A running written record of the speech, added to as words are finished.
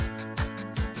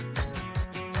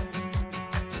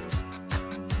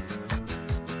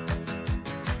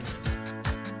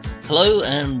Hello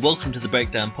and welcome to the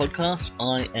Breakdown Podcast.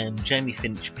 I am Jamie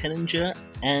Finch Penninger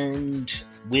and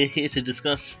we're here to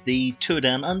discuss the Tour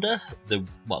Down Under, the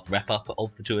wrap-up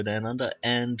of the Tour Down Under,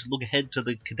 and look ahead to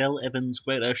the Cadel Evans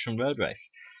Great Ocean Road Race.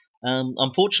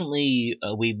 Unfortunately,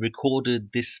 we recorded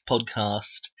this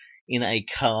podcast in a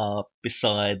car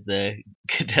beside the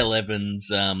Cadel Evans,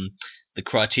 the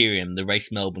Criterium, the Race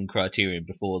Melbourne Criterium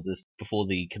before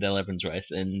the Cadel Evans race,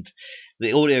 and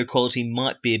the audio quality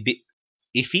might be a bit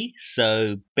iffy,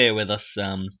 so bear with us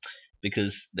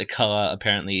because the car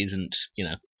apparently isn't,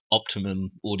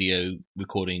 optimum audio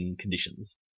recording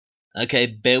conditions. Okay,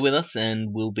 bear with us and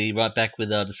we'll be right back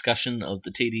with our discussion of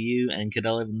the TDU and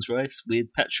Cadel Evans race with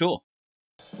Pat Shaw.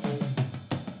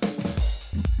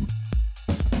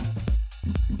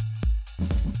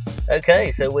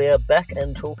 Okay, so we are back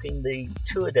and talking the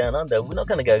Tour Down Under. We're not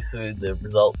going to go through the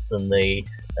results and the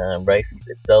race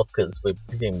itself because we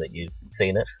presume that you've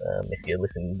seen it. If you're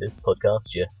listening to this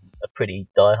podcast, you're a pretty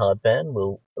die-hard fan,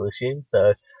 we'll assume.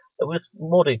 So it was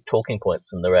more to talking points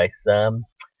from the race.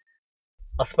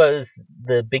 I suppose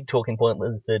the big talking point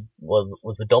was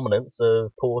the dominance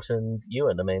of Port and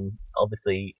Ewan. I mean,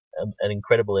 obviously an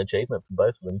incredible achievement for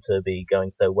both of them to be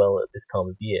going so well at this time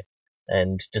of year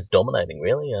and just dominating,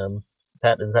 really.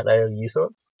 Pat, is that how you saw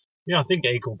it? Yeah, I think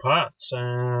equal parts.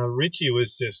 Richie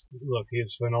was he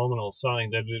was phenomenal. Something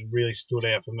that really stood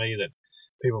out for me that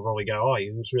people probably go,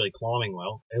 he was really climbing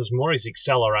well. It was more his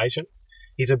acceleration,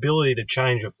 his ability to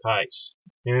change of pace.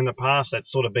 And in the past,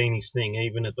 that's sort of been his thing,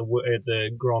 even at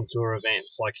the Grand Tour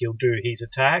events. Like, he'll do his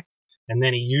attack, and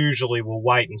then he usually will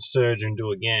wait and surge and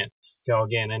go again.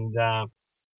 And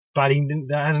but he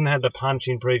hasn't had the punch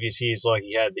in previous years like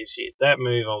he had this year. That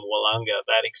move on Wollonga,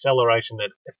 that acceleration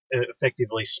that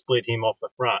effectively split him off the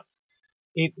front,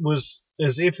 it was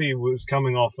as if he was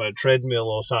coming off a treadmill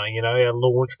or something, a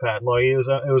launch pad. Like, it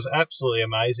was absolutely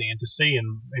amazing. And to see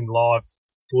in live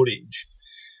footage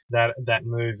that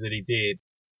move that he did,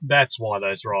 that's why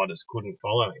those riders couldn't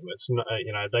follow him. It's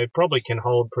they probably can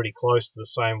hold pretty close to the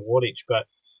same wattage, but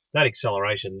that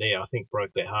acceleration there, I think,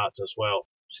 broke their hearts as well.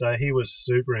 So he was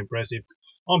super impressive.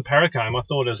 On Paracombe, I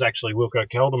thought it was actually Wilco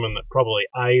Kelderman that probably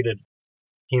aided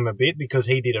him a bit because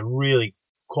he did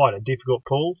quite a difficult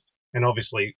pull, and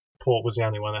obviously Port was the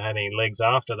only one that had any legs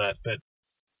after that. But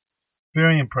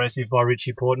very impressive by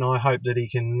Richie Port, and I hope that he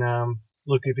can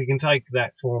if he can take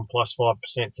that form plus 5%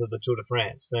 to the Tour de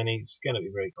France, then he's going to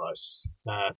be very close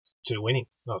to winning,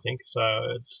 I think. So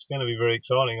it's going to be very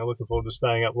exciting. I'm looking forward to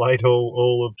staying up late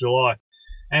all of July.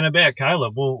 And about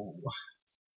Caleb, well,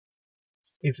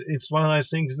 it's one of those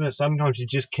things, isn't it? Sometimes you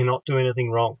just cannot do anything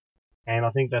wrong. And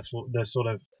I think that's the sort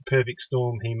of perfect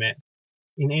storm he met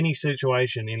in any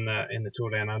situation in the Tour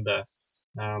Down Under,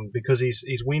 because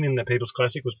his win in the People's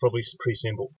Classic was probably pretty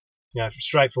simple.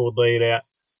 Straightforward lead out.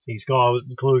 His guy,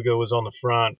 Kluger, was on the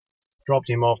front, dropped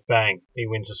him off, bang, he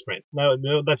wins the sprint. No,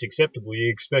 that's acceptable.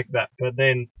 You expect that. But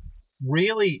then,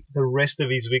 really, the rest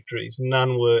of his victories,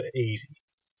 none were easy.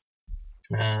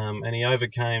 And he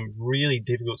overcame really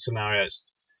difficult scenarios,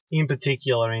 in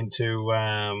particular into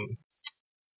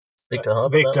Victor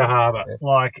Harbour. Yeah.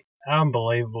 Like,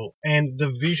 unbelievable. And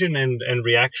the vision and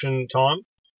reaction time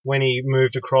when he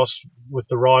moved across with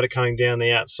the rider coming down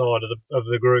the outside of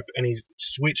the group and he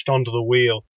switched onto the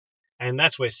wheel. And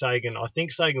that's where I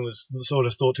think Sagan was sort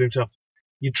of thought to himself,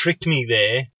 you tricked me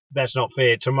there. That's not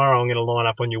fair. Tomorrow I'm going to line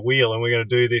up on your wheel and we're going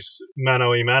to do this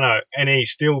mano-a-mano. And he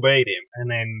still beat him.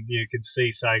 And then you could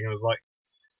see Sagan was like,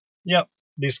 yep,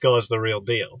 this guy's the real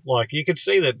deal. Like, you could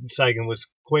see that Sagan was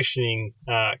questioning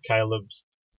Caleb's,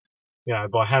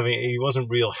 he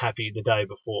wasn't real happy the day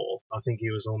before. I think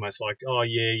he was almost like, oh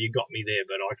yeah, you got me there,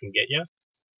 but I can get you.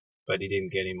 But he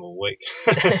didn't get him all week.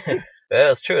 Yeah,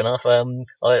 that's true enough.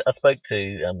 I spoke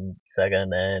to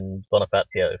Sagan and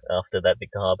Bonifacio after that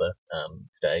Victor Harbour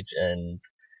stage, and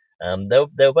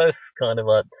they were both kind of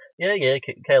like,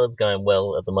 Caleb's going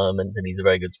well at the moment, and he's a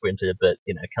very good sprinter. But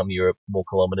come Europe, more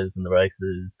kilometres in the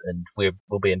races, and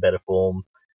we'll be in better form,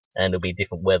 and it'll be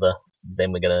different weather.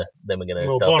 Then we're gonna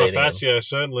well, start beating him. Bonifacio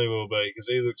certainly will be, because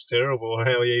he looks terrible.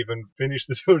 How he even finished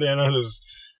the Tour Down Unders.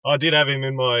 I did have him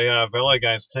in my Velo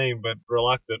Games team, but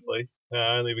reluctantly,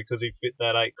 only because he fit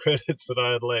that 8 credits that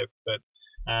I had left. But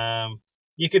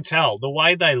you could tell the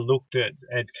way they looked at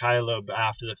Caleb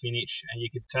after the finish, and you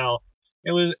could tell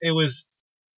it was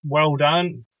well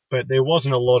done, but there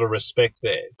wasn't a lot of respect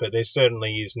there. But there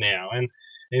certainly is now. And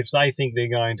if they think they're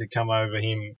going to come over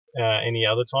him any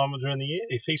other time during the year,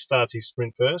 if he starts his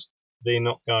sprint first, they're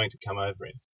not going to come over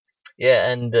him.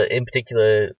 Yeah, and in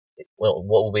particular, what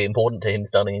will be important to him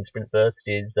starting in sprint first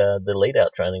is the lead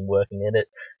out training working, and it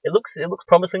looks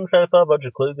promising so far.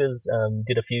 Roger Kluger's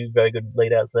did a few very good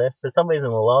lead outs there. For some reason,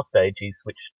 the last stage he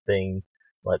switched being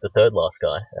like the third last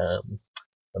guy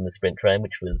on the sprint train,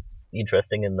 which was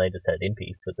interesting, and they just had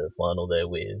Impey for the final there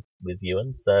with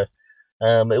Ewan. So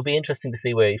it'll be interesting to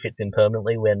see where he fits in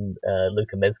permanently when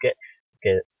Luka Mezgec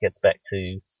gets back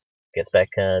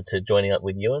to joining up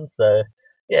with Ewan. So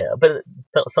yeah, but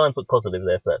signs look positive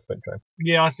there for that sprint train.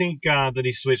 Yeah, I think that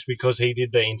he switched because he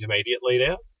did the intermediate lead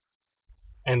out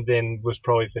and then was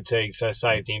probably fatigued, so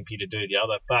saved Impey to do the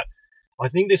other. But I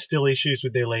think there's still issues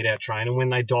with their lead out train, and when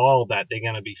they dial that, they're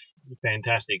going to be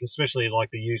fantastic, especially like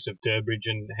the use of Durbridge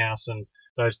and House and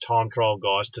those time trial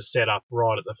guys to set up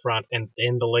right at the front and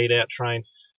then the lead out train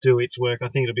do its work. I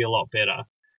think it'll be a lot better.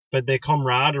 But their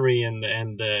camaraderie and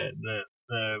the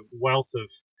wealth of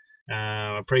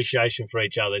appreciation for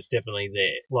each other is definitely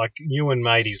there. Like, Ewan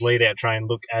made his lead out train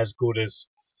look as good as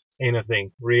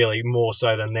anything, really, more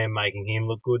so than them making him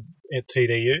look good at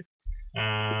TDU.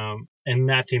 And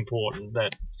that's important,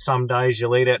 that some days your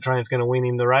lead out train's going to win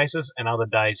in the races and other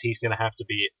days he's going to have to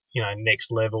be,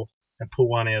 next level and pull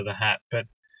one out of the hat. But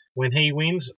when he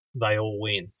wins, they all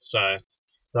win. So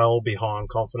they'll all be high on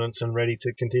confidence and ready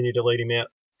to continue to lead him out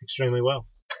extremely well.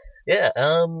 Yeah,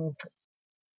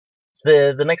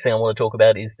 the next thing I want to talk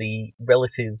about is the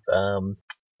relative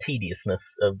tediousness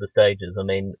of the stages. I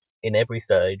mean, in every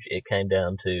stage, it came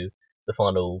down to the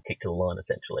final kick to the line,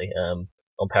 essentially.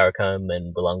 On Paracombe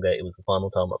and Wollonga, it was the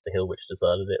final time up the hill which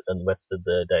decided it, and the rest of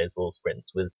the days were all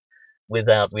sprints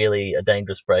without really a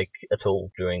dangerous break at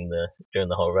all during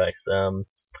the whole race.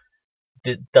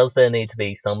 Does there need to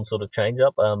be some sort of change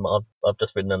up? I've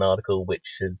just written an article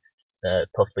which has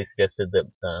possibly suggested that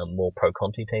more pro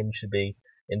Conti teams should be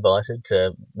invited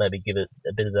to maybe give it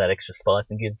a bit of that extra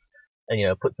spice and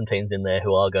put some teams in there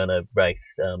who are going to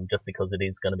race just because it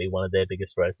is going to be one of their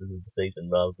biggest races of the season,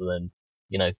 rather than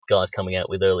guys coming out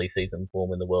with early season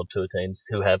form in the World Tour teams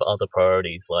who have other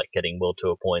priorities like getting World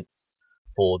Tour points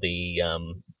for the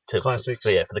Classics.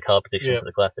 for the car position for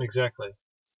the Classics. Exactly.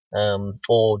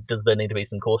 Or does there need to be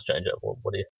some course change up?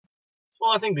 What do you?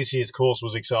 Well, I think this year's course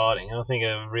was exciting. I think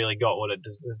it really got what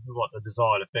the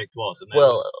desired effect was. And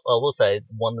I will say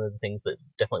one of the things that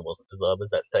definitely wasn't desired was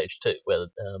that stage 2,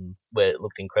 where it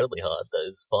looked incredibly hard.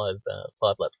 Those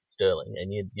five laps of Stirling,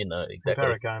 and you know exactly.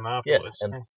 Paracombe afterwards.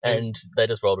 Yeah, and they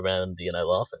just rolled around,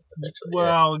 laughing.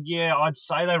 Well, yeah, I'd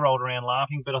say they rolled around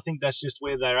laughing, but I think that's just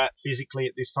where they're at physically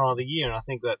at this time of the year, and I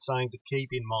think that's something to keep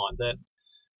in mind that.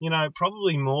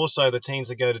 Probably more so the teams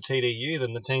that go to TDU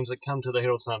than the teams that come to the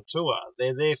Herald Sun Tour.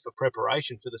 They're there for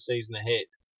preparation for the season ahead.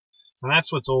 And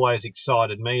that's what's always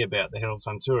excited me about the Herald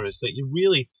Sun Tour, is that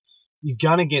you're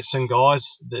going to get some guys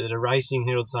that are racing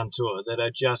Herald Sun Tour that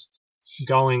are just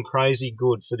going crazy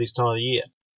good for this time of the year.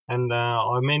 And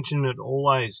I mention it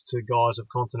always to guys of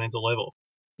continental level.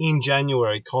 In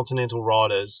January, continental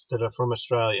riders that are from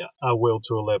Australia are World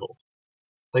Tour level.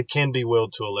 They can be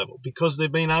World Tour level because they've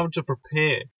been able to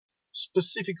prepare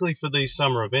specifically for these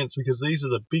summer events, because these are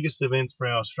the biggest events for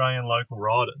our Australian local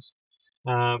riders.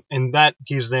 And that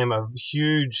gives them a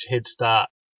huge head start.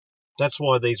 That's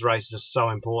why these races are so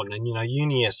important. And,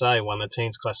 UniSA won the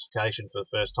team's classification for the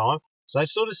first time. So it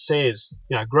sort of says,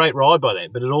 great ride by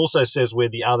them, but it also says where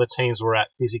the other teams were at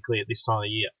physically at this time of the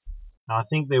year. Now, I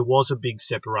think there was a big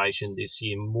separation this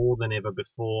year, more than ever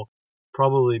before.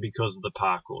 Probably because of the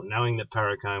parkour, knowing that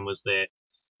Paracombe was there,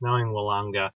 knowing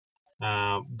Wollonga,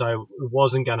 though it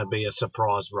wasn't going to be a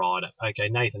surprise rider. Okay,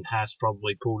 Nathan Haas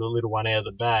probably pulled a little one out of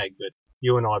the bag, but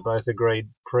you and I both agreed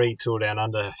pre-Tour Down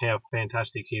Under how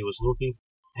fantastic he was looking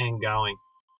and going.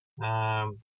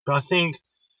 But I think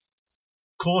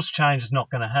course change is not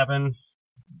going to happen.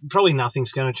 Probably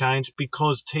nothing's going to change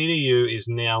because TDU is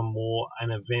now more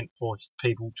an event for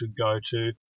people to go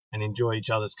to and enjoy each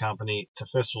other's company. It's a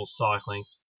festival of cycling,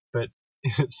 but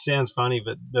it sounds funny,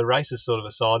 but the race is sort of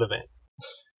a side event.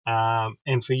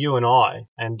 And for you and I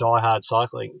and diehard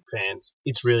cycling fans,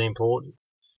 it's really important.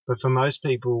 But for most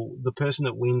people, the person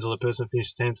that wins or the person that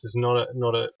finishes 10th is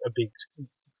not a big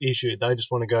issue. They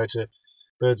just want to go to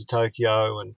Birds of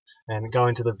Tokyo and go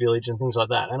into the village and things like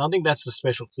that. And I think that's the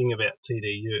special thing about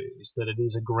TDU, is that it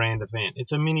is a grand event.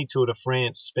 It's a mini Tour de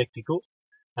France spectacle,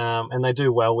 and they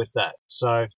do well with that.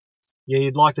 So, yeah,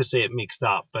 you'd like to see it mixed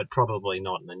up, but probably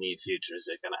not in the near future is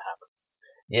it going to happen.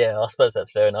 Yeah, I suppose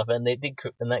that's fair enough. And it did,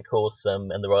 and that course,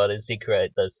 and the riders did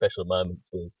create those special moments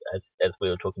with, as we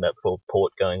were talking about before,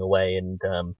 Port going away and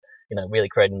really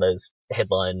creating those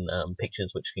headline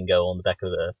pictures which can go on the back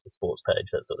of the sports page,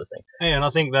 that sort of thing. Yeah, and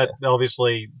I think that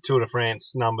obviously Tour de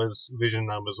France vision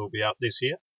numbers will be up this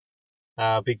year.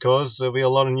 because there'll be a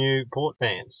lot of new Port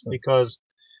fans, because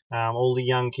all the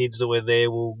young kids that were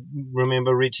there will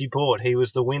remember Richie Port. He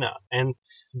was the winner. And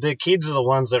the kids are the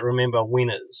ones that remember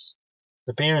winners.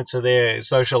 The parents are there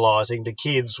socialising. The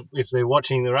kids, if they're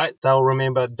watching the race, they'll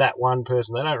remember that one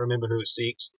person. They don't remember who was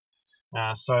sixth.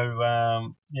 Yeah,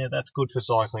 that's good for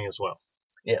cycling as well.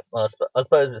 Yeah, well, I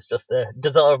suppose it's just a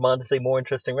desire of mine to see more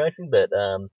interesting racing, but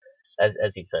as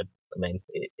you said, I mean,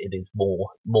 it is more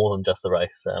than just the race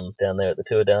down there at the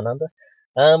Tour Down Under.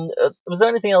 Was there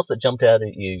anything else that jumped out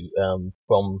at you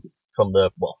from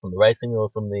the racing or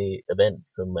from the event,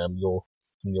 from your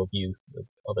view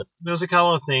of it? There was a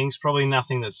couple of things, probably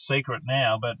nothing that's secret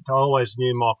now, but I always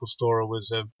knew Michael Storer was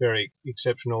a very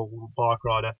exceptional bike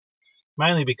rider,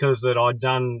 mainly because that I'd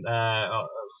done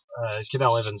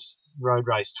Cadel Evans road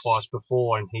race twice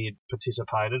before and he had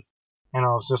participated, and I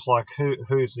was just like,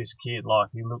 who's this kid?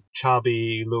 Like, he looked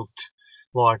chubby, he looked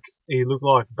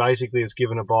like basically he was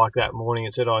given a bike that morning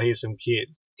and said, oh, here's some kit,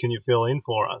 can you fill in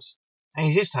for us? And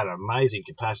he just had amazing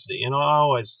capacity. And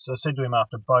I said to him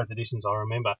after both editions, I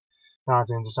remember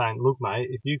him just saying, look, mate,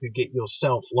 if you could get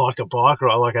yourself like a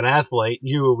biker, like an athlete,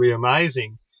 you will be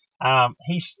amazing.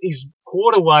 He's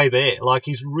quarter way there. Like,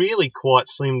 he's really quite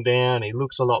slimmed down. He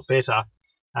looks a lot better.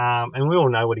 And we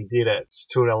all know what he did at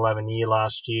Tour de l'Avenir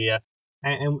last year.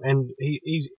 And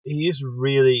he is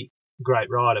really great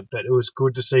rider, but it was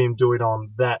good to see him do it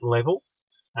on that level.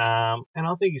 And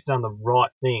I think he's done the right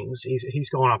things. He's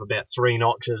gone up about 3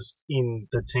 notches in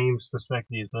the team's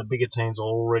perspective. The bigger teams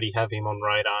already have him on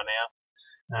radar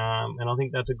now. And I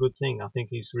think that's a good thing. I think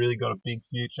he's really got a big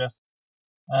future.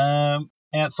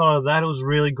 Outside of that, it was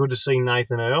really good to see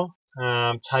Nathan Earl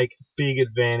take big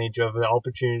advantage of the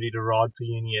opportunity to ride for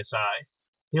UniSA.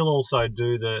 He'll also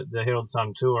do the Herald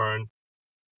Sun Tour, and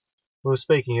we were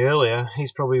speaking earlier,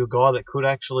 he's probably a guy that could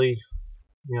actually,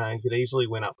 he could easily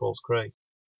win up Falls Creek,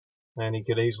 and he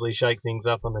could easily shake things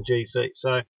up on the GC.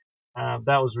 So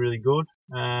that was really good.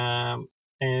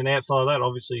 And outside of that,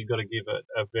 obviously, you've got to give it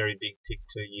a very big tick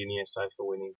to UniSA for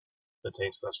winning the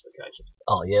team's classification.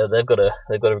 Oh yeah, they've got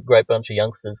a great bunch of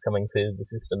youngsters coming through the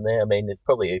system there. I mean, it's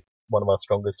probably one of our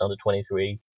strongest under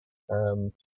 23.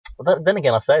 But then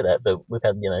again, I say that, but we've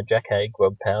had Jack Haig,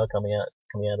 Rob Power coming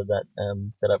out of that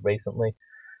setup recently,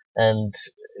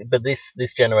 but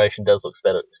this generation does look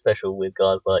special with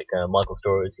guys like Michael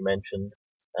Storer, as you mentioned,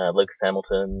 Lucas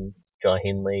Hamilton, Jai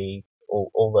Hindley,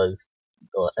 all those.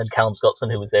 And Callum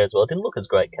Scottson, who was there as well. Didn't look as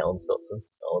great, Callum Scottson,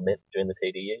 I'll admit, during the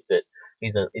TDU, but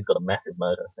he's got a massive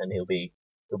motor, and he'll be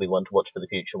one to watch for the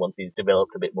future once he's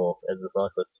developed a bit more as a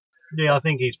cyclist. Yeah, I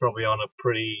think he's probably on a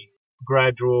pretty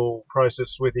gradual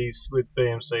process with BMC.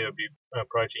 Will be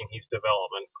approaching his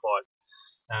development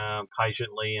quite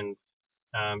patiently, and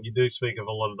you do speak of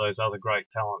a lot of those other great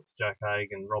talents, Jack Haig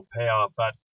and Rob Power,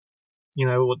 but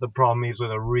what the problem is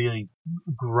with a really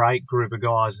great group of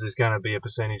guys, there's going to be a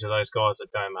percentage of those guys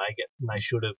that don't make it, and they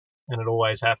should have, and it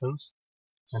always happens.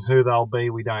 And who they'll be,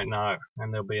 we don't know.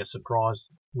 And there'll be a surprise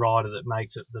rider that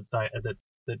makes it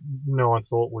that no one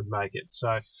thought would make it.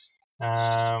 So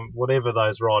whatever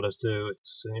those riders do,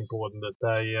 it's important that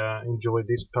they enjoy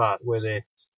this part where they're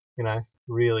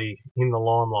really in the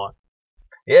limelight.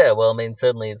 Yeah, well, I mean,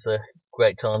 certainly it's a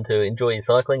great time to enjoy your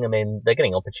cycling. I mean, they're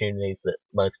getting opportunities that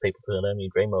most people could only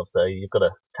dream of, so you've got to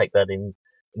take that in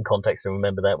context and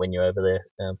remember that when you're over there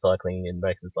cycling in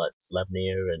races like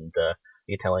L'Avenir and the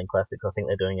Italian Classics. I think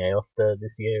they're doing Aosta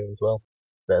this year as well,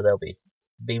 so they'll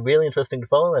be really interesting to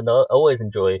follow, and I always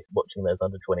enjoy watching those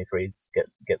under 23s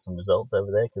get some results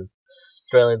over there, because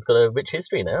Australia's got a rich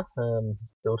history now,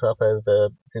 built up over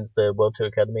since the World Tour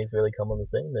Academy has really come on the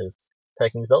scene. They're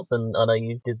taking results, and I know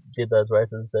you did those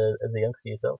races as a youngster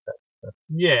yourself. So.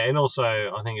 Yeah, and also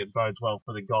I think it bodes well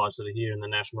for the guys that are here in the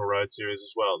National Road Series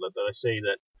as well, that they see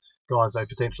that guys they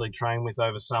potentially trained with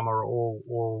over summer or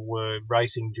were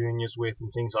racing juniors with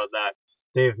and things like that,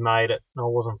 they've made it. I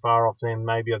wasn't far off them.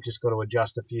 Maybe I've just got to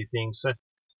adjust a few things. So,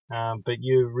 but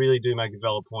you really do make a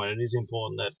valid point. It is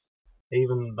important that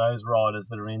even those riders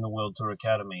that are in the World Tour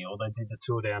Academy or they did the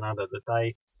Tour Down Under, that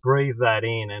they breathe that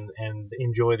in and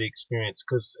enjoy the experience,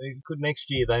 because next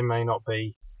year they may not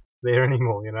be there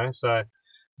anymore, So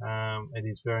it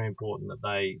is very important that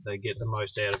they get the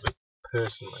most out of it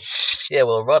personally. Yeah,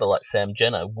 well, a rider like Sam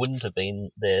Jenner wouldn't have been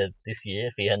there this year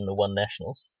if he hadn't won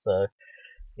nationals. So,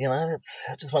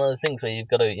 it's just one of those things where you've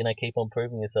got to, keep on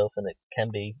proving yourself, and it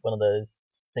can be one of those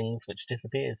things which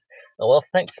disappears. Oh, well,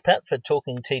 thanks, Pat, for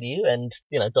talking TDU and,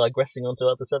 digressing onto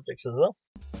other subjects as well.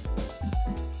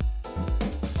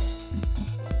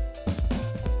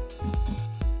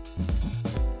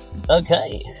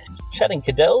 Okay, chatting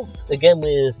Cadels, again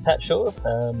with Pat Shaw.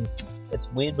 It's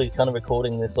weird we're kind of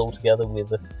recording this all together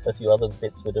with a few other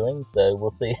bits we're doing, so we'll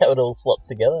see how it all slots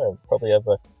together, probably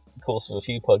over the course of a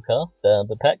few podcasts.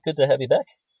 But Pat, good to have you back.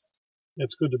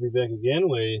 It's good to be back again.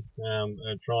 We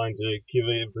are trying to give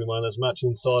everyone as much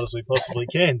insight as we possibly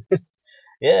can.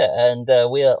 Yeah, and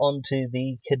we are on to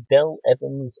the Cadel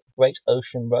Evans Great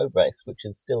Ocean Road Race, which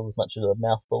is still as much of a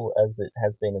mouthful as it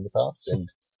has been in the past, and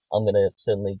I'm going to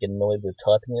certainly get annoyed with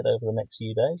typing it over the next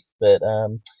few days. But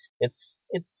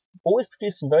it's always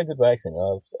produced some very good racing.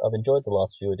 I've enjoyed the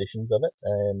last few editions of it,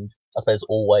 and I suppose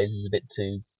always is a bit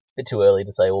too early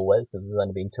to say always because there's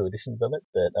only been 2 editions of it.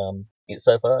 But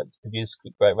so far it's produced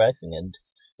great racing, and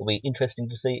it'll be interesting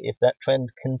to see if that trend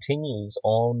continues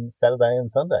on Saturday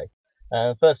and Sunday.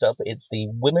 First up, it's the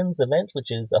women's event,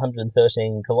 which is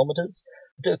 113 kilometres.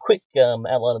 Do a quick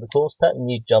outline of the course, Pat,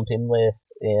 and you jump in where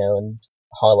and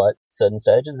highlight certain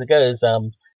stages. It goes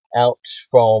out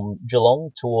from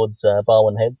Geelong towards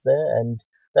Barwon Heads there, and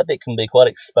that bit can be quite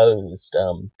exposed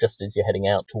just as you're heading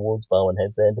out towards Barwon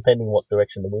Heads there. And depending what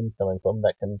direction the wind's coming from,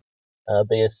 that can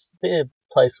be a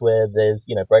place where there's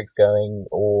breaks going,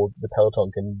 or the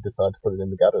peloton can decide to put it in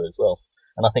the gutter as well.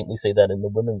 And I think we see that in the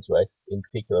women's race in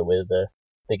particular, where the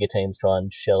bigger teams try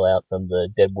and shell out some of the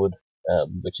deadwood,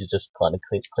 which is just kind of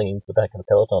clinging to the back of the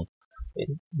peloton.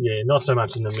 Yeah, not so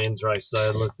much in the men's race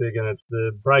though. Look,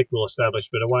 the break will establish,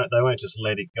 but they won't just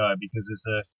let it go, because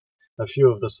there's a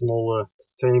few of the smaller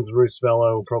teams. Roosevelt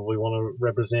will probably want to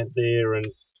represent there,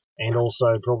 and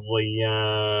also probably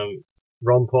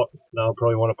Rompot. They'll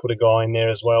probably want to put a guy in there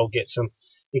as well, get some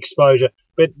exposure.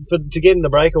 But to get in the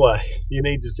breakaway, you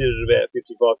need to sit at about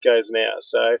 55 k's an hour.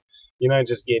 So you don't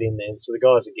just get in there. So the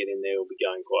guys that get in there will be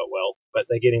going quite well, but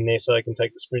they get in there so they can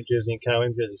take the sprint jersey and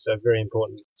KOM jersey. So a very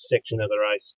important section of the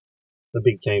race. The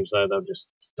big teams though, they'll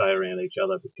just stay around each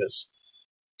other because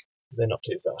they're not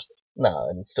too fast.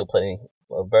 No, and still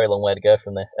a very long way to go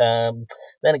from there.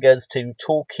 Then it goes to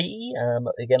Torquay,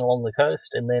 again along the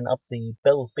coast, and then up the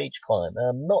Bells Beach climb.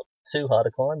 Not too hard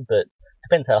a climb, but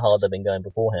depends how hard they've been going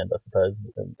beforehand, I suppose,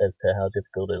 as to how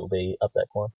difficult it will be up that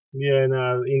climb. Yeah,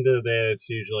 no, into there it's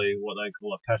usually what they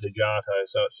call a pataggiato,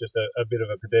 so it's just a bit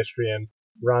of a pedestrian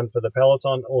run for the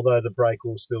peloton, although the brake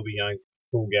will still be going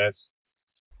full gas.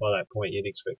 By that point, you'd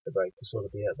expect the brake to sort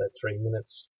of be at that 3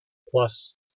 minutes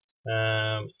plus.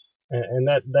 And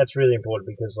that's really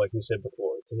important because, like you said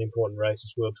before, it's an important race.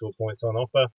 It's World Tour points on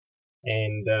offer,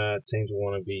 and teams will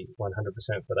want to be 100%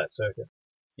 for that circuit.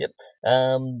 Yep.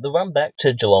 The run back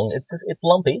to Geelong, it's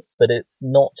lumpy, but it's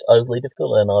not overly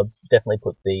difficult, and I'd definitely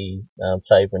put the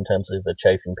favour in terms of the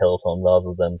chasing peloton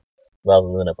rather than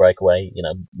a breakaway.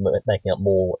 Making up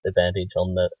more advantage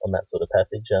on that sort of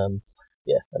passage.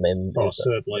 Yeah, I mean.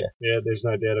 Certainly. Yeah, there's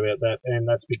no doubt about that, and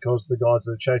that's because the guys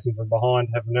that are chasing from behind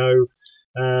have no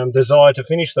desire to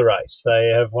finish the race.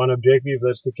 They have one objective,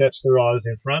 that's to catch the riders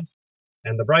in front.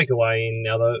 And the breakaway, in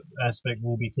the other aspect,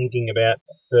 will be thinking about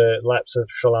the laps of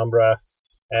Sholumbra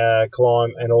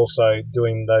climb, and also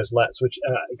doing those laps which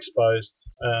are exposed,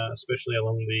 especially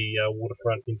along the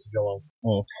waterfront into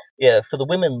Geelong. Yeah, for the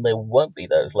women, there won't be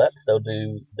those laps. They'll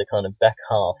do the kind of back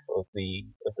half of the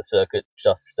circuit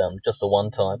just the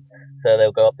one time. So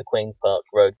they'll go up the Queen's Park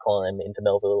Road climb into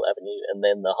Melville Avenue, and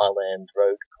then the Highland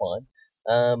Road climb.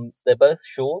 They're both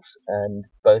short and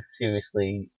both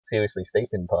seriously steep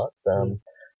in parts.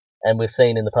 And we've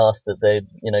seen in the past that they're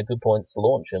good points to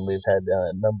launch, and we've had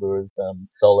a number of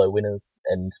solo winners,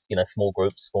 and small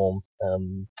groups form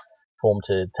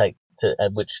to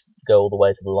which go all the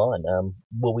way to the line.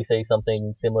 Will we see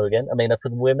something similar again? I mean, for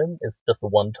the women, it's just the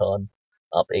one time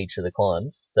up each of the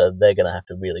climbs, so they're going to have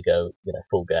to really go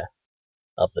full gas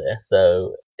up there.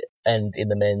 So. And in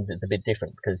the men's, it's a bit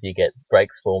different because you get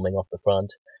breaks forming off the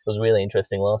front. It was really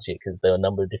interesting last year because there were a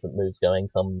number of different moves going.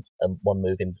 Some one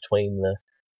move in between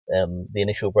the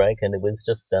initial break, and it was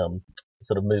just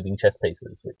sort of moving chess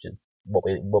pieces, which is what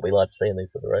we like to see in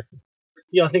these sort of races.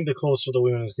 Yeah, I think the course for the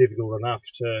women is difficult enough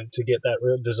to get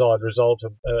that desired result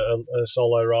of a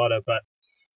solo rider, but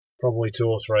probably 2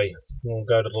 or 3 will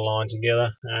go to the line together.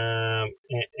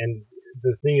 And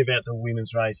the thing about the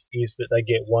women's race is that they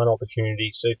get one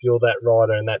opportunity. So if you're that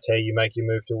rider and that's how you make your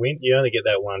move to win, you only get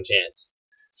that one chance.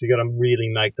 So you've got to really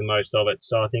make the most of it.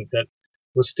 So I think that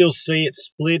we'll still see it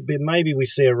split, but maybe we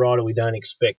see a rider we don't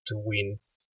expect to win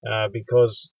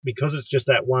because it's just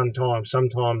that one time.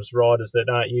 Sometimes riders that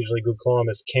aren't usually good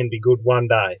climbers can be good one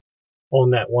day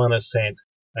on that one ascent,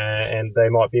 and they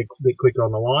might be a bit quicker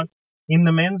on the line. In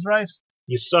the men's race,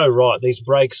 you're so right. These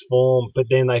breaks form, but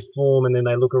then they form, and then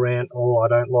they look around. Oh, I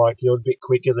don't like you're a bit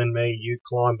quicker than me. You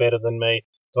climb better than me.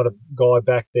 Got a guy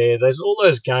back there. There's all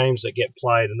those games that get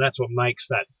played, and that's what makes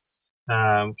that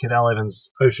Cadel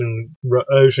Evans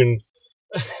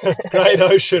Great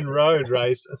Ocean Road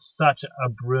race is such a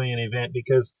brilliant event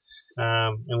because,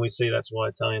 and we see that's why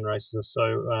Italian races are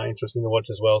so interesting to watch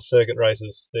as well. Circuit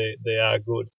races, they are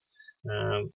good,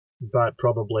 but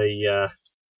probably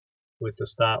with the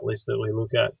start list that we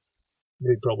look at,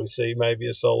 we'd probably see maybe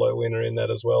a solo winner in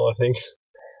that as well, I think.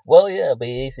 Well, yeah, it'll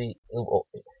be easy. It'll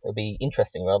be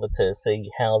interesting, rather, to see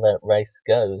how that race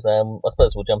goes. I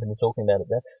suppose we'll jump into talking about it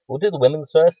then. We'll do the women's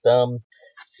first. I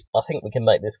think we can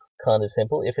make this kind of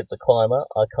simple. If it's a climber,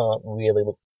 I can't really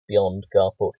look beyond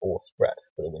Garfoot or Spratt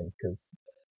for the win, because,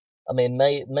 I mean,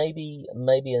 maybe a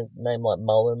name like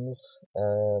Mullins.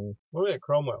 What about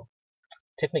Cromwell?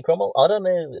 Tiffany Cromwell. I don't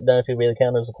know if he really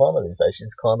counts as a climber these days.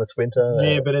 She's a climber, sprinter.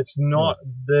 Yeah, but it's not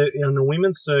on the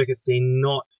women's circuit. They're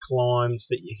not climbs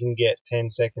that you can get 10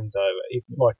 seconds over.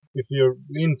 If you're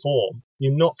in form,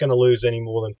 you're not going to lose any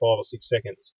more than 5 or 6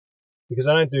 seconds, because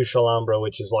I don't do Shallambra,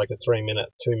 which is like a 2 minute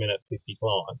 50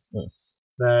 climb.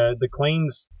 The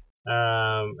Queen's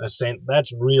ascent,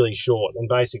 that's really short, and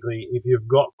basically if you've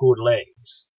got good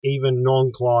legs, even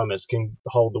non-climbers can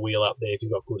hold the wheel up there if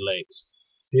you've got good legs.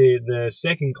 The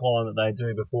second climb that they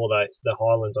do before the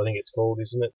Highlands, I think it's called,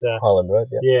 isn't it? Highland Road,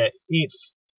 yeah. Yeah,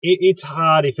 it's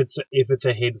hard if it's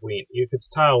a headwind. If it's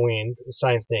tailwind, the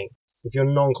same thing. If you're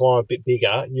a non-climber a bit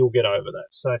bigger, you'll get over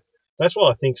that. So that's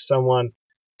why I think someone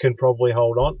can probably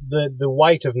hold on. The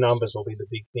weight of numbers will be the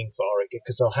big thing for Orica,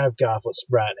 because they'll have Garfoot,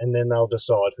 Spratt, and then they'll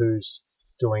decide who's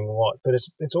doing what. But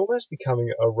it's almost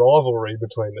becoming a rivalry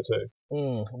between the two.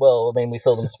 Well, I mean, we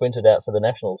saw them sprinted out for the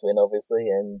Nationals win, obviously,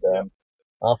 and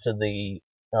after Spratt's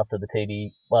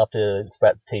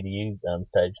TDU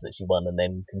stage that she won and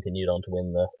then continued on to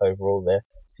win the overall there,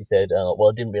 she said, well,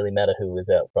 it didn't really matter who was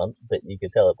out front, but you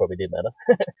could tell it probably did matter.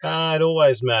 It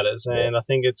always matters, and I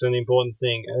think it's an important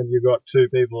thing. And you've got two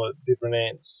people at different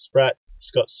ends. Spratt's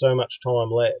got so much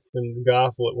time left, and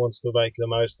Garfoot wants to make the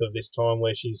most of this time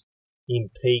where she's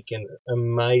in peak and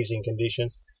amazing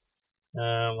condition.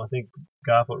 I think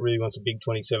Garfoot really wants a big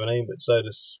 2017, but so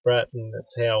does Spratt, and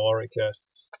that's how Orica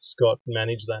Scott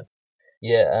managed that.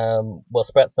 Yeah, well,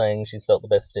 Spratt's saying she's felt the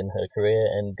best in her career,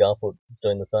 and Garfoot is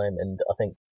doing the same, and I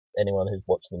think anyone who's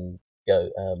watched them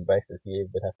go race this year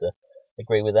would have to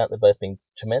agree with that. They've both been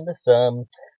tremendous.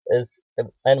 As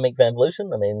Annemiek van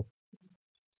Vleuten, I mean,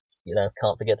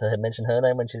 can't forget to mention her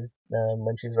name when she's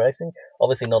racing.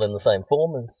 Obviously not in the same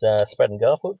form as Spratt and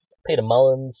Garfoot. Peter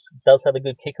Mullins does have a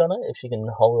good kick on her if she can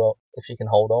hold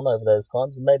on over those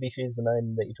climbs. Maybe she's the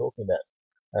name that you're talking about.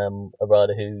 A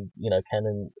rider who can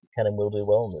and will do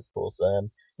well in this course.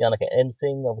 Janneke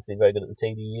Ensing, obviously very good at the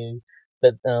TDU.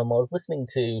 But I was listening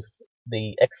to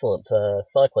the excellent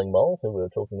cycling mole who we were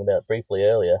talking about briefly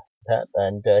earlier, Pat,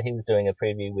 and he was doing a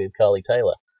preview with Carly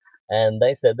Taylor, and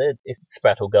they said that if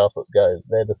Spratt or Garfoot goes,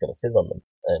 they're just going to sit on them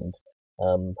and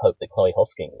hope that Chloe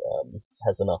Hosking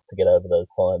has enough to get over those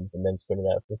climbs and then sprint it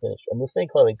out for the finish. And we've seen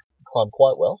Chloe climb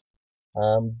quite well.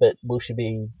 But will it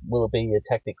be a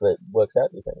tactic that works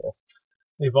out, do you think?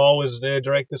 If I was their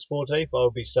director sportif, I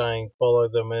would be saying follow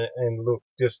them and look,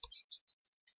 just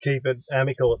keep it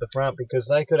amicable at the front, because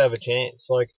they could have a chance.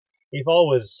 Like, if I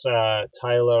was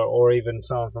Taylor or even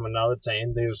someone from another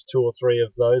team, there was 2 or 3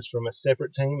 of those from a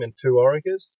separate team and 2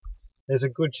 Oricas, there's a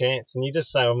good chance. And you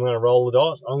just say, I'm going to roll the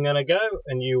dice, I'm going to go,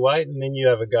 and you wait, and then you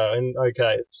have a go. And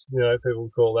okay, people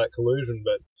call that collusion,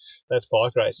 but that's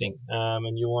bike racing,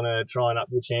 and you want to try and up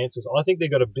your chances. I think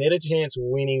they've got a better chance of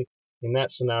winning in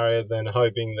that scenario than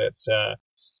hoping that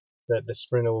the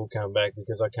sprinter will come back,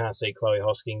 because I can't see Chloe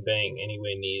Hosking being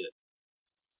anywhere near it.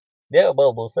 Yeah,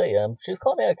 well, we'll see. She was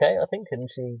climbing okay, I think, and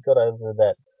she got over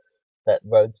that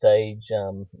road stage,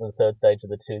 the third stage of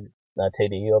the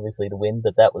TDU, obviously, to win,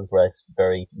 but that was raced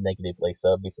very negatively,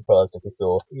 so I'd be surprised if we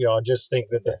saw... Yeah, I just think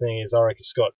that the thing is, Orica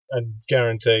Scott are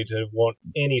guaranteed to want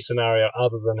any scenario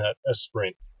other than a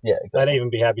sprint. Yeah, exactly. They'd even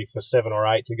be happy for 7 or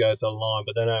 8 to go to the line,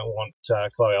 but they don't want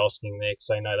Chloe Hosking there, because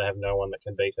they know they have no one that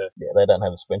can beat her. Yeah, they don't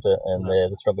have a sprinter, and they're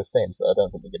the strongest team, so I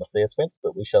don't think we're going to see a sprint,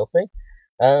 but we shall see.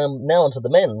 Now onto the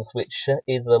men's, which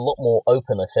is a lot more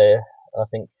open affair, I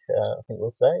think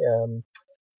we'll say.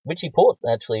 Richie Port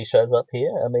actually shows up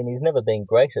here. I mean, he's never been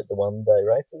great at the one-day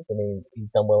races. I mean,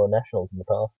 he's done well in nationals in the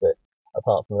past, but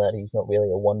apart from that, he's not really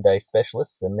a one-day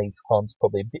specialist, and these climbs are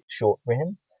probably a bit short for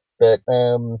him. But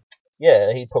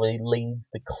yeah, he probably leads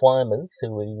the climbers,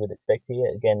 who we would expect here.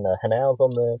 Again, Hanaus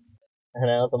on the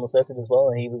circuit as well,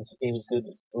 and he was good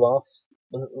last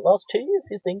 2 years.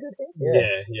 He's been good here.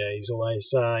 Yeah, he's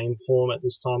always in form at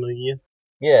this time of the year.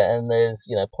 Yeah, and there's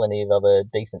plenty of other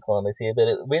decent climbers here, but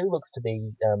it really looks to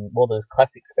be more those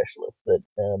classic specialists that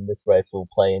this race will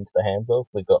play into the hands of.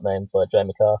 We've got names like Joe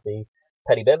McCarthy,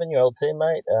 Paddy Bevan, your old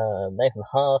teammate, Nathan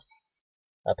Haas,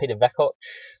 Peter Vakoch,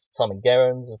 Simon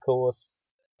Gerrans, of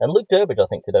course, and Luke Durbridge, I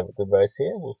think, could have a good race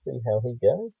here. We'll see how he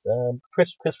goes.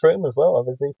 Chris Froome as well,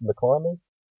 obviously, from the climbers.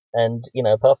 And,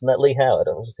 apart from that, Lee Howard,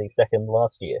 obviously second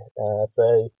last year.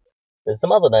 So there's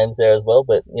some other names there as well,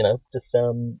 but, just,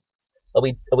 are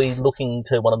we looking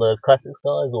to one of those classics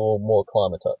guys or more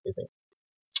climber type, do you think?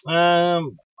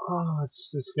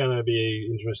 It's going to be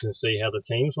interesting to see how the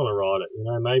teams want to ride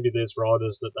it. Maybe there's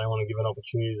riders that they want to give an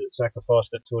opportunity that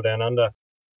sacrificed at Tour Down Under.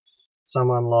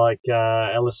 Someone like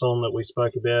Ellison that we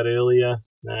spoke about earlier.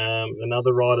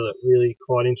 Another rider that really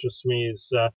quite interests me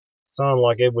is someone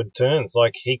like Edward Turns.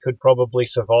 Like, he could probably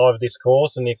survive this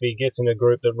course, and if he gets in a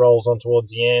group that rolls on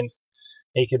towards the end,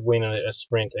 he could win a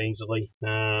sprint easily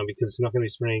because he's not going to be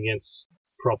sprinting against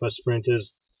proper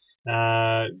sprinters.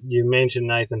 You mentioned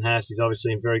Nathan Haas. He's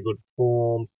obviously in very good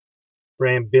form.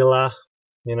 Brambilla,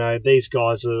 these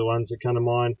guys are the ones that come to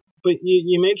mind. But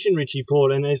you mentioned Richie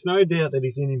Porte, and there's no doubt that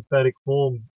he's in emphatic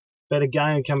form. But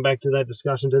again, come back to that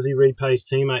discussion, does he repay his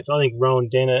teammates? I think Rowan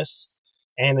Dennis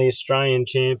and the Australian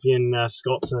champion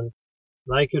Scottson,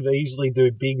 they could easily do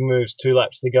big moves 2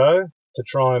 laps to go to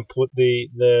try and put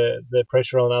the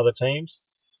pressure on other teams.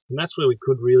 And that's where we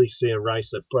could really see a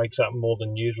race that breaks up more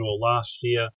than usual. Last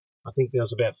year, I think there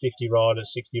was about 50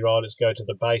 riders, 60 riders go to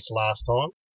the base last time.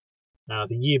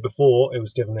 The year before, it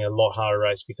was definitely a lot harder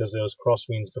race because there was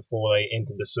crosswinds before they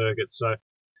entered the circuit. So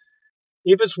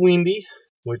if it's windy,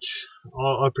 which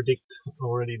I predict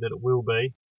already that it will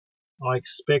be, I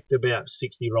expect about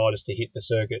 60 riders to hit the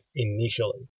circuit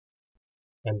initially.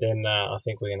 And then I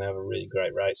think we're going to have a really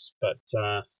great race. But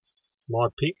my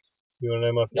pick, you want to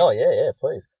know my pick? Oh, yeah,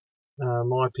 please.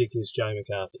 My pick is Jay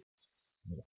McCarthy.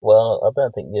 Well, I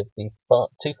don't think you'd be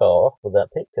too far off with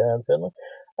that pick, certainly.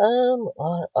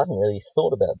 I haven't really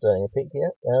thought about doing a pick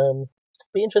yet.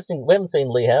 Be interesting. We haven't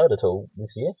seen Lee Howard at all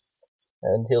this year,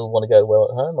 and he'll want to go well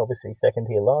at home. Obviously, second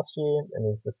here last year, and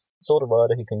he's the sort of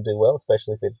rider who can do well,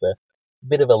 especially if it's a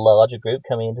bit of a larger group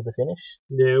coming into the finish.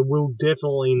 There will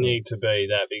definitely need to be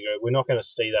that big group. We're not going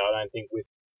to see that, I don't think, with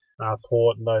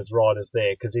Port and those riders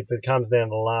there, because if it comes down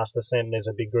to the last descent and there's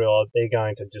a big group, they're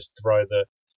going to just throw the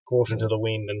caution to the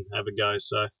wind and have a go.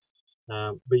 So,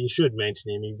 but you should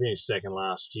mention him. He finished second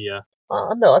last year.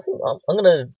 No, I think I'm going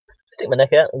to stick my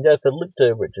neck out and go for Luke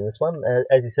Durbridge in this one.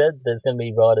 As you said, there's going to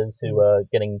be riders who are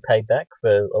getting paid back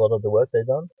for a lot of the work they've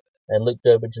done, and Luke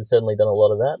Durbridge has certainly done a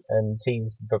lot of that, and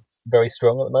he's very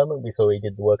strong at the moment. We saw he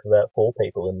did the work of about 4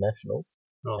 people in nationals,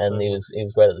 and he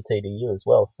was great at the TDU as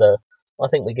well. So I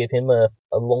think we give him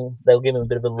they'll give him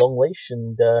a bit of a long leash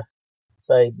and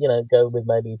say, go with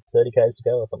maybe 30 k's to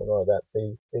go or something like that.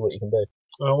 See what you can do.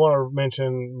 I want to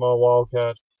mention my wild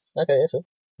card. Okay, yeah, sure.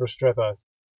 Restrepo.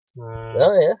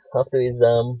 Oh yeah, after his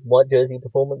white jersey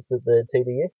performance at the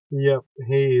TDU. Yep,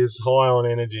 he is high on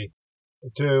energy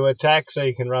to attack, so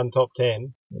he can run top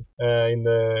 10 in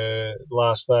the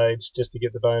last stage just to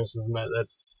get the bonuses, and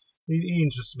he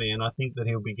interests me, and I think that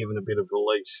he'll be given a bit of a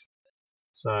leash.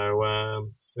 So,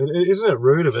 isn't it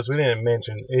rude of us? We didn't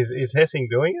mention, is Hessing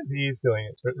doing it? He is doing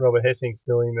it. Robert Hessing's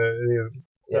doing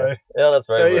yeah, that's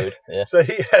very rude. Yeah. So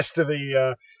he has to be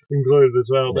included as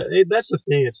well. But that's the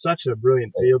thing. It's such a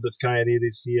brilliant field that's coming here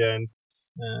this year, and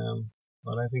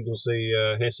I don't think we'll see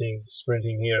Hessing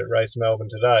sprinting here at Race Melbourne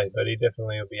today, but he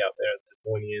definitely will be up there at the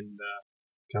pointy end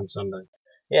come Sunday.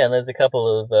 Yeah, and there's a couple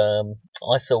of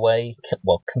ISOWay,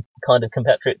 kind of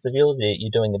compatriots of yours.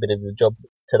 You're doing a bit of a job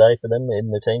today for them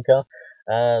in the team car.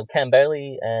 Cam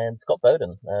Bailey and Scott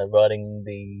Bowden riding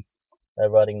the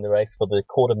race for the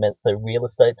Quartermento real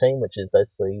estate team, which is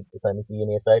basically the same as the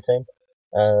UniSA team,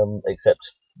 except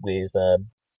with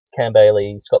Cam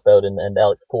Bailey, Scott Bowden, and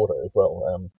Alex Porter as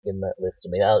well in that list.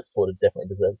 I mean, Alex Porter definitely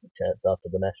deserves his chance after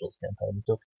the Nationals campaign he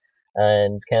took.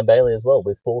 And Cam Bailey as well,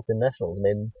 with 4th in Nationals. I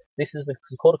mean, this is the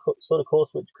sort of course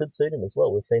which could suit him as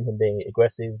well. We've seen him being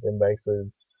aggressive in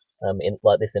races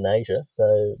like this in Asia, so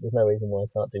there's no reason why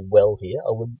he can't do well here.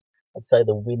 I'd say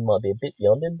the win might be a bit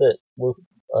beyond him, but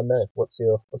I don't know. What's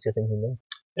your thinking there?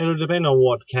 It'll depend on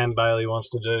what Cam Bailey wants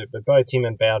to do, but both him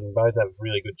and Bowden both have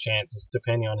really good chances,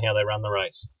 depending on how they run the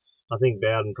race. I think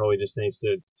Bowden probably just needs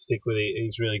to stick with it.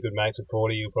 He's really good mates with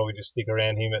Porter. You'll probably just stick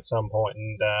around him at some point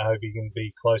and hope he can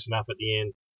be close enough at the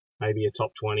end, maybe a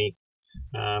top 20.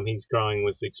 He's growing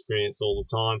with experience all the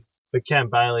time. But Cam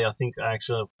Bailey, I think,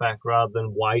 actually, in fact, rather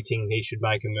than waiting, he should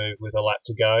make a move with a lap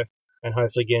to go and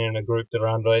hopefully get in a group that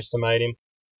underestimate him.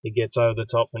 He gets over the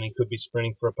top and he could be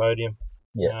sprinting for a podium.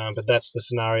 Yeah. But that's the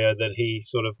scenario that he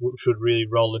sort of should really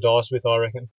roll the dice with, I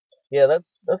reckon. Yeah,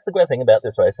 that's the great thing about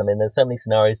this race. I mean, there's so many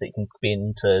scenarios that you can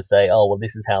spin to say, oh, well,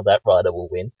 this is how that rider will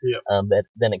win. Yep. But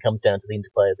then it comes down to the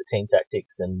interplay of the team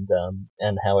tactics and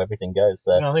how everything goes.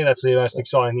 So And I think that's the most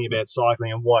exciting thing about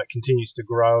cycling and why it continues to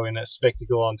grow in a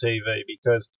spectacle on TV,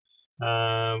 because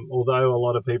although a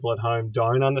lot of people at home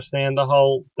don't understand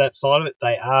that side of it,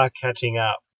 they are catching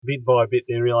up bit by bit.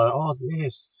 They realise, oh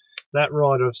yes, that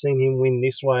rider, I've seen him win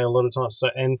this way a lot of times. So,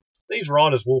 and these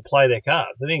riders will play their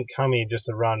cards. They didn't come here just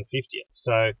to run 50th.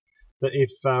 So, but if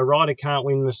a rider can't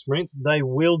win the sprint, they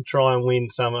will try and win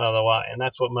some other way, and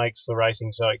that's what makes the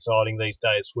racing so exciting these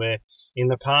days. Where in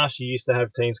the past you used to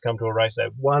have teams come to a race, they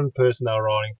had one person they were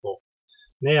riding for.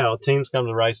 Now teams come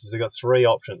to races, they've got three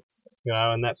options,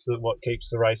 and that's what keeps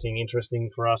the racing interesting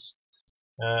for us,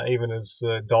 even as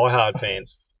diehard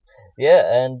fans.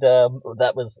 Yeah, and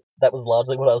that was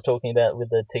largely what I was talking about with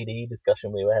the TDE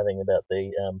discussion we were having about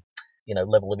the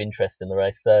level of interest in the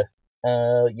race. So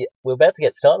we're about to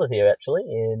get started here actually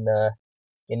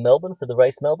in Melbourne for the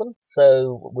race Melbourne.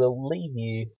 So we'll leave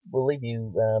you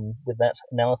with that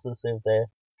analysis of the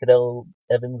Cadel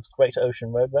Evans Great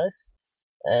Ocean Road Race,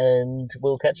 and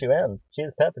we'll catch you around.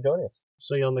 Cheers, Pat, for joining us.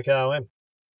 See you on the KOM.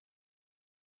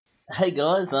 Hey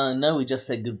guys, I know we just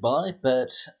said goodbye,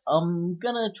 but I'm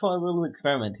gonna try a little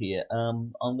experiment here.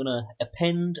 I'm gonna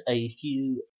append a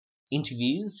few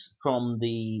interviews from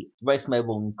the Race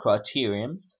Melbourne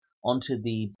Criterium onto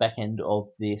the back end of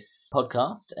this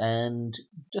podcast and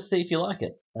just see if you like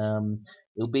it.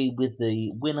 It'll be with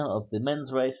the winner of the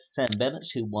men's race, Sam Bennett,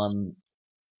 who won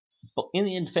in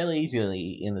the end fairly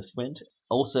easily in the sprint.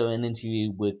 Also an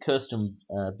interview with Kirsten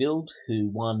Bild, who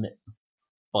won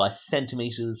by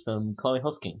centimetres from Chloe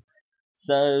Hosking.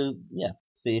 So, yeah,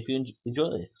 see if you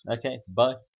enjoy this. Okay,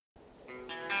 bye.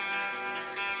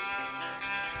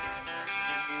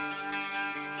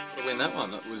 To win that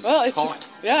one, it was tight.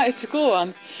 It's a cool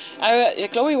one.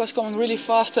 Chloe was coming really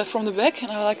fast from the back,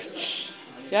 and I was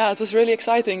like, it was really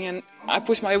exciting. And I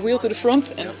pushed my wheel to the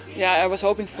front, and I was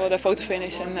hoping for the photo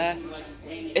finish, and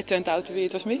it turned out to be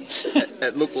it was me.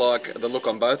 It looked like the look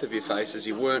on both of your faces.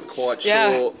 You weren't quite sure.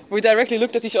 Yeah, we directly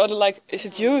looked at each other like, is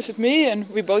it you, is it me? And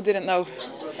we both didn't know.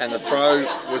 And the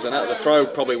throw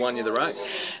probably won you the race.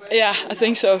 Yeah, I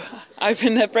think so. I've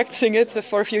been practicing it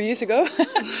for a few years ago,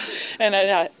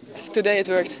 and today it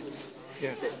worked.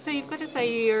 Yeah. So you've got to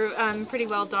say you're pretty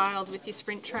well dialed with your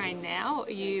sprint train now.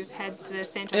 You've had the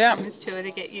Santos Women's Tour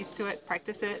to get used to it,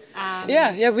 practice it.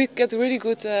 We get really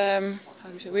good.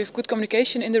 We have good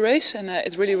communication in the race, and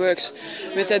it really works.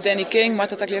 With Danny King,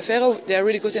 Marta Tagliaferro, they're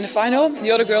really good in the final. The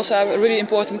other girls are really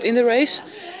important in the race.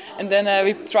 And then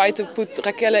we try to put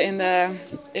Raquel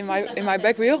in my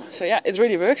back wheel. So it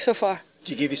really works so far.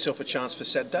 Do you give yourself a chance for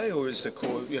Saturday, or is the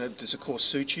course, does the course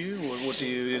suit you, or do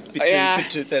you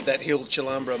that hill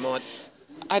Chalambra might?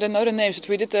 I don't know the names, but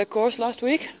we did the course last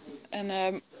week,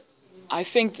 and I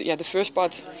think the first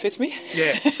part fits me.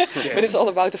 Yeah. But it's all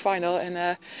about the final, and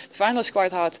the final is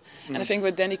quite hard. And I think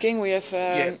with Danny King we have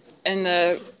and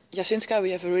Jasinska we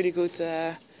have a really good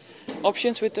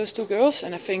options with those two girls,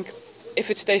 and I think if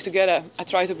it stays together, I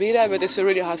try to be there, but it's a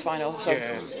really hard final, so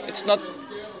it's not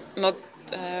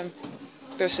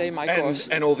per se my course.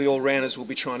 And all the all-rounders will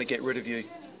be trying to get rid of you,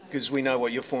 because we know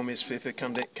what your form is if it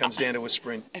comes down to a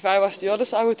sprint. If I was the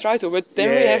others, I would try to, but then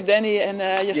we have Danny and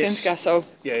Jasinska, so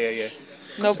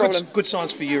no problem. Good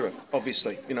signs for Europe,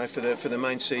 obviously. For the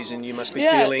main season, you must be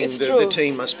feeling the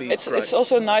team must be great. It's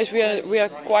also nice. We are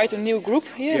quite a new group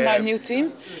here, my new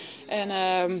team,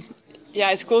 and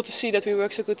it's cool to see that we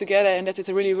work so good together and that it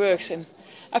really works. And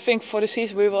I think for the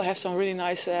season we will have some really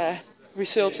nice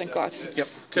results and cards. Yep.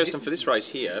 Kirsten, for this race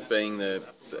here, being the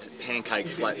pancake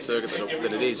flat circuit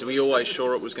that it is, were you always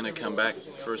sure it was going to come back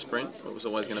for a sprint? It was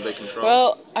always going to be controlled?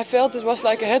 Well, I felt it was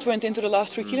like a headwind into the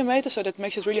last 3 kilometers, so that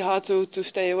makes it really hard to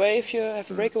stay away if you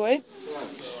have a breakaway.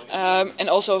 And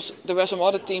also there were some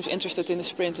other teams interested in the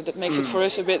sprint, and that makes it for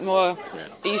us a bit more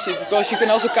easy, because you can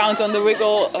also count on the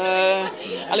wiggle.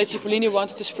 Ale Cipollini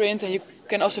wanted to sprint, and you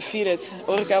can also feel it.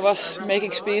 Orica was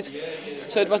making speed,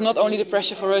 so it was not only the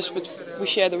pressure for us, but we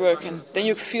share the work, and then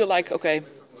you feel like, okay,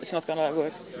 it's not gonna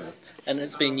work. And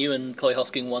it's been you and Chloe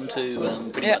Hosking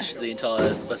 1-2 pretty much the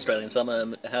entire Australian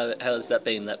summer. How has that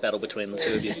been, that battle between the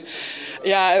two of you?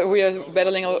 Yeah, we are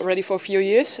battling already for a few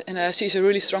years, and she's a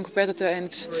really strong competitor, and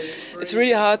it's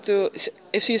really hard to.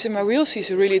 If she's in my wheel, she's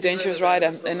a really dangerous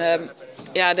rider, and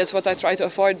that's what I try to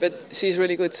avoid. But she's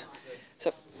really good,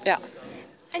 so yeah.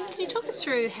 And can you talk us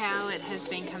through how it has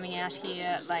been coming out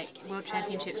here? Like World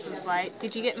Championships was late.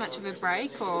 Did you get much of a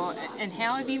break, and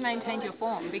how have you maintained your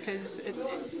form? Because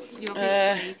you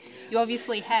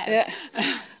obviously have. Yeah.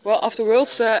 Well, after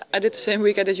Worlds, I did the same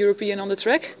week I did European on the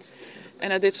track,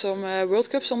 and I did some World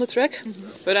Cups on the track.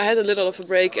 But I had a little of a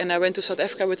break, and I went to South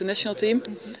Africa with the national team.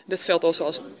 That felt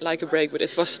also like a break, but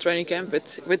it was a training camp.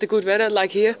 But with the good weather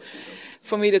like here,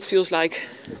 for me that feels like,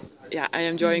 I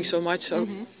am enjoying so much. So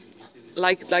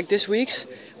like this week's,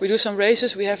 we do some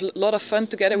races, we have a lot of fun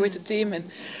together with the team,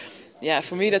 and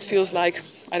for me that feels like,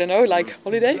 I don't know, like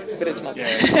holiday, but it's not.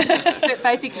 But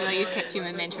basically you've kept your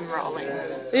momentum rolling.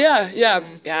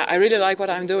 I really like what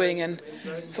I'm doing, and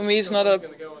for me it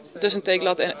doesn't take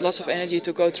lots of energy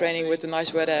to go training with the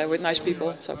nice weather, with nice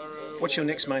people. So. What's your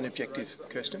next main objective,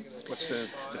 Kirsten? What's the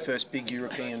first big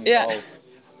European goal?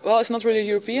 Well, it's not really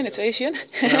European, it's Asian.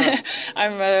 No.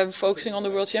 I'm focusing on the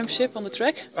World Championship on the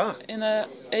track in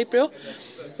April.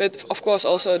 But of course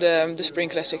also the Spring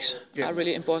Classics are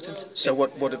really important. So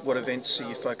what events are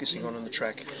you focusing on the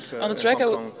track? On the track,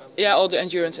 Hong Kong? all the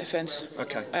endurance events.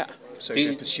 Okay. Yeah. So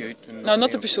the pursuit? And no, not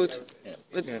the pursuit,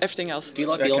 but everything else. Do you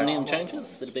like the Omnium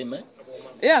changes that have been made?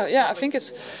 Yeah, I think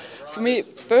it's, for me,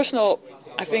 personal,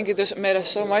 I think it doesn't matter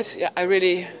so much. Yeah, I'm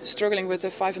really struggling with the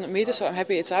 500 meters, so I'm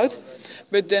happy it's out.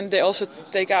 But then they also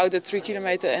take out the 3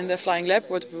 kilometer and the flying lap,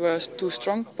 what were 2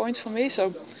 strong points for me.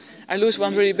 So I lose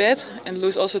one really bad and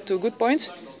lose also 2 good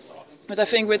points. But I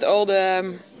think with all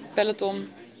the peloton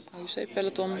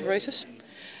races,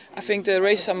 I think the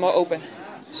races are more open.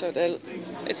 So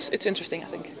it's interesting, I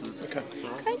think. Okay.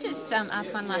 Can I just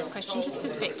ask one last question, just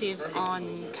perspective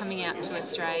on coming out to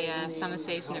Australia, summer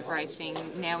season of racing,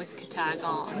 now with Qatar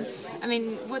gone. I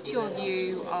mean, what's your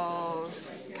view of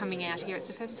coming out here? It's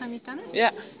the first time you've done it?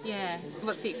 Yeah. Yeah.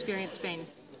 What's the experience been?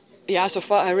 Yeah, so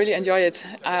far I really enjoy it.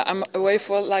 I'm away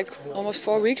for like almost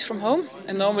 4 weeks from home,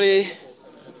 and normally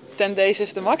 10 days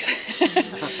is the max.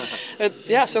 But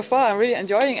yeah, so far I'm really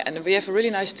enjoying it, and we have a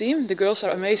really nice team. The girls are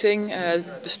amazing,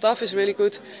 the staff is really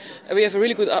good, we have a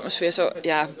really good atmosphere, so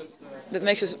yeah, that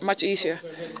makes it much easier.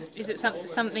 Is it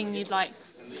something you'd like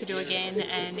to do again,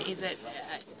 and is it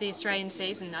the Australian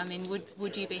season? I mean,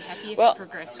 would you be happy if it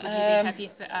progressed? Would you be happy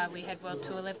if we had World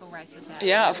Tour level races out?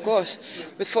 Yeah, of course.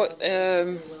 But for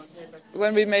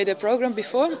when we made a program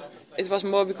before, it was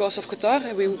more because of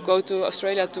Qatar. We would go to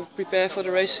Australia to prepare for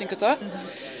the races in Qatar.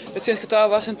 But since Qatar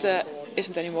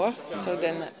isn't anymore, so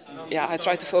then I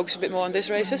try to focus a bit more on these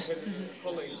races.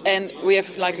 And we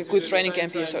have like a good training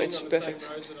camp here, so it's perfect.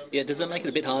 Yeah, does that make it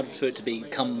a bit hard for it to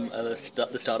become the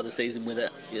start of the season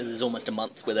without? There's almost a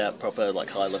month without proper like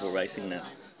high level racing now.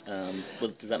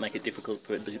 Does that make it difficult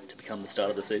for it to become the start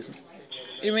of the season?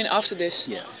 You mean after this?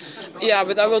 Yeah. Yeah,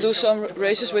 but I will do some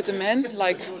races with the men.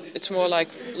 Like it's more like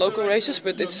local races,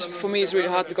 but for me it's really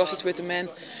hard because it's with the men,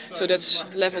 so that's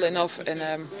level enough.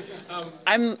 And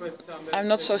I'm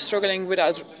not so struggling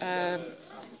without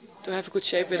to have a good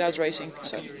shape without racing,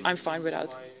 so I'm fine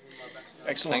without.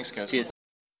 Excellent. Thanks, guys. Cheers.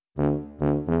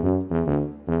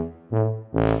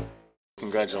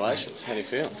 Congratulations. How do you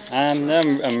feel?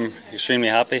 I'm extremely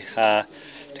happy.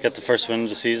 To get the first win of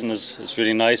the season is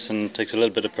really nice and takes a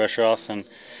little bit of pressure off. And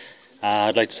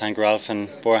I'd like to thank Ralph and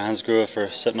Bora Hansgrohe for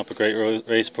setting up a great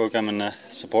race program and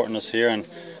supporting us here, and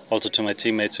also to my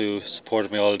teammates who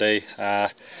supported me all day.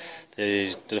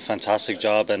 They did a fantastic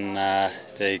job, and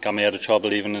they got me out of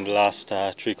trouble even in the last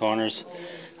 3 corners.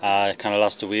 I kind of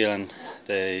lost the wheel, and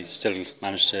they still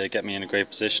managed to get me in a great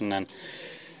position. And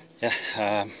it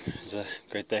was a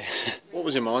great day. What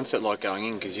was your mindset like going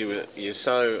in? Because you're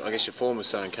so, I guess your form was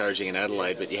so encouraging in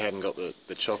Adelaide, but you hadn't got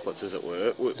the chocolates, as it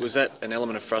were. Was that an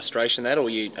element of frustration, or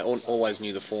you always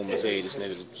knew the form was there, you just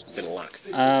needed a bit of luck?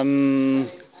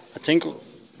 I think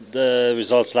the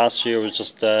results last year was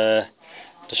just the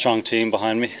strong team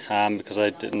behind me, because I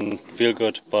didn't feel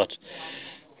good. But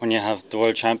when you have the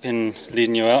world champion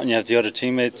leading you out and you have the other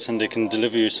teammates and they can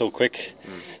deliver you so quick,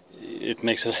 it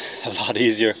makes it a lot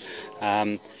easier.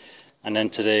 And then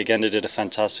today again they did a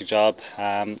fantastic job.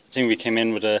 I think we came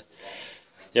in with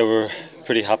we were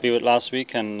pretty happy with last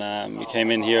week, and we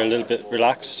came in here a little bit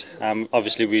relaxed.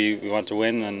 Obviously we want to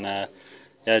win, and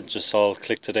it just all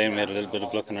clicked today, and we had a little bit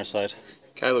of luck on our side.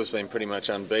 Caleb's been pretty much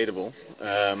unbeatable.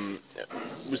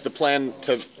 Was the plan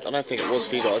to, I don't think it was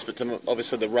for you guys, but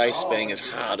obviously the race being as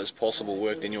hard as possible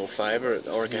worked in your favour?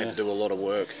 Orica had to do a lot of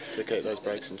work to keep those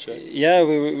breaks in check. Yeah,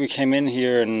 we came in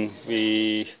here and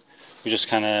we just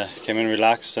kind of came in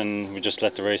relaxed, and we just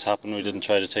let the race happen. We didn't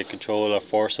try to take control or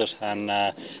force it, and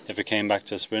if it came back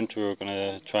to a sprint we were going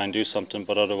to try and do something,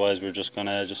 but otherwise we were just going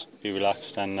to be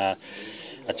relaxed. And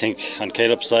I think on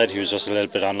Caleb's side he was just a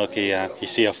little bit unlucky. You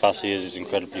see how fast he is, he's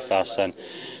incredibly fast, and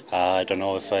I don't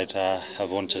know if I'd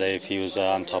have won today if he was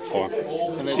on top form.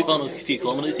 And those final few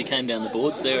kilometres, you came down the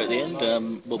boards there at the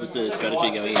end. What was the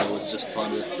strategy going in, or was it just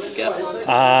find the gap?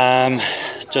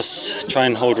 Just try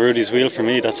and hold Rudy's wheel for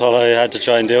me. That's all I had to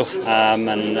try and do,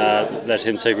 and let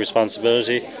him take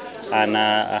responsibility. And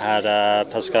I had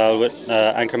Pascal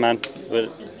Ankerman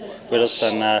with us,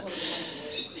 and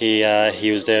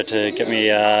he was there to get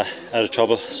me out of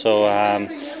trouble. So.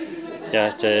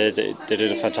 They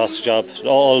did a fantastic job.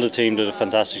 All the team did a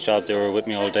fantastic job. They were with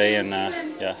me all day, and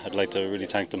I'd like to really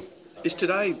thank them. Is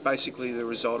today basically the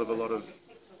result of a lot of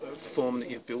form that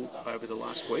you've built over the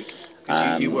last week?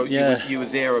 Because you were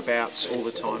thereabouts all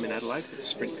the time in Adelaide for the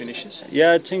sprint finishes.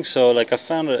 Yeah, I think so. Like I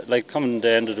found it, like coming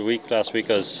the end of the week last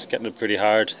week, I was getting it pretty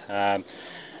hard, and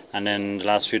then the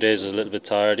last few days I was a little bit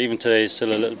tired. Even today,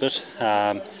 still a little bit.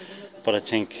 But I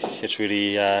think it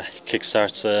really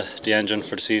kickstarts the engine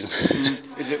for the season.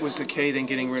 Was the key then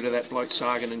getting rid of that bloke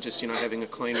Sagan and just having a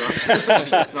clean run,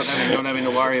 not having to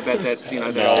worry about that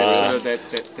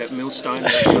that millstone,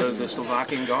 the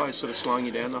Slovakian guy is sort of slowing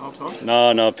you down the whole time?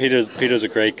 No, Peter's a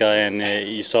great guy, and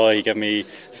you saw he gave me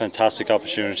fantastic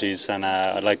opportunities, and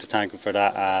I'd like to thank him for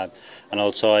that. And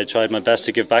also I tried my best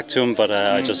to give back to him, but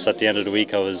I just at the end of the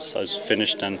week I was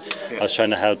finished, and I was trying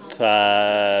to help.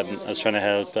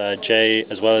 Jay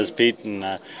as well as Pete, and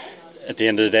at the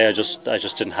end of the day I just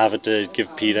didn't have it to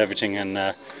give Pete everything, and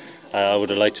I would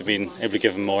have liked to been able to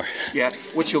give him more. Yeah.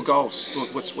 What's your goals?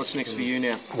 What's next for you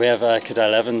now? We have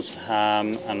Cadel Evans,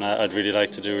 and I'd really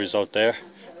like to do a result there.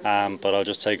 But I'll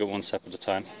just take it one step at a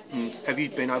time. Have you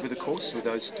been over the course with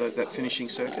that finishing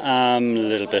circuit? A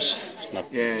little bit, not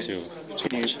too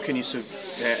much. Can you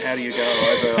how do you go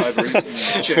over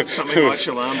something like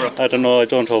Shallambra? I don't know.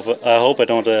 I hope I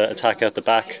don't attack out the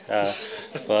back.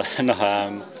 But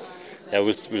no.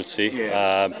 We'll see.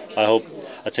 Yeah.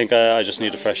 I think I just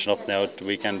need to freshen up now at the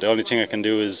weekend. The only thing I can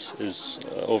do is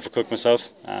overcook myself.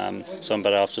 So I'm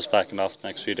better off just backing off the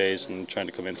next few days and trying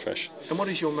to come in fresh. And what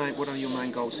are your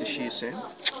main goals this year, Sam?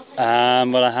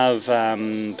 Well, I have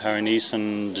Paris-Nice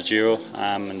and the Giro,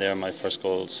 and they're my first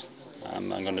goals. I'm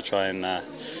going to try and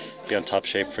be on top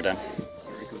shape for them.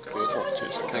 Very good.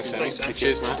 Cheers. Thanks, Sam.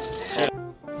 Cheers, mate.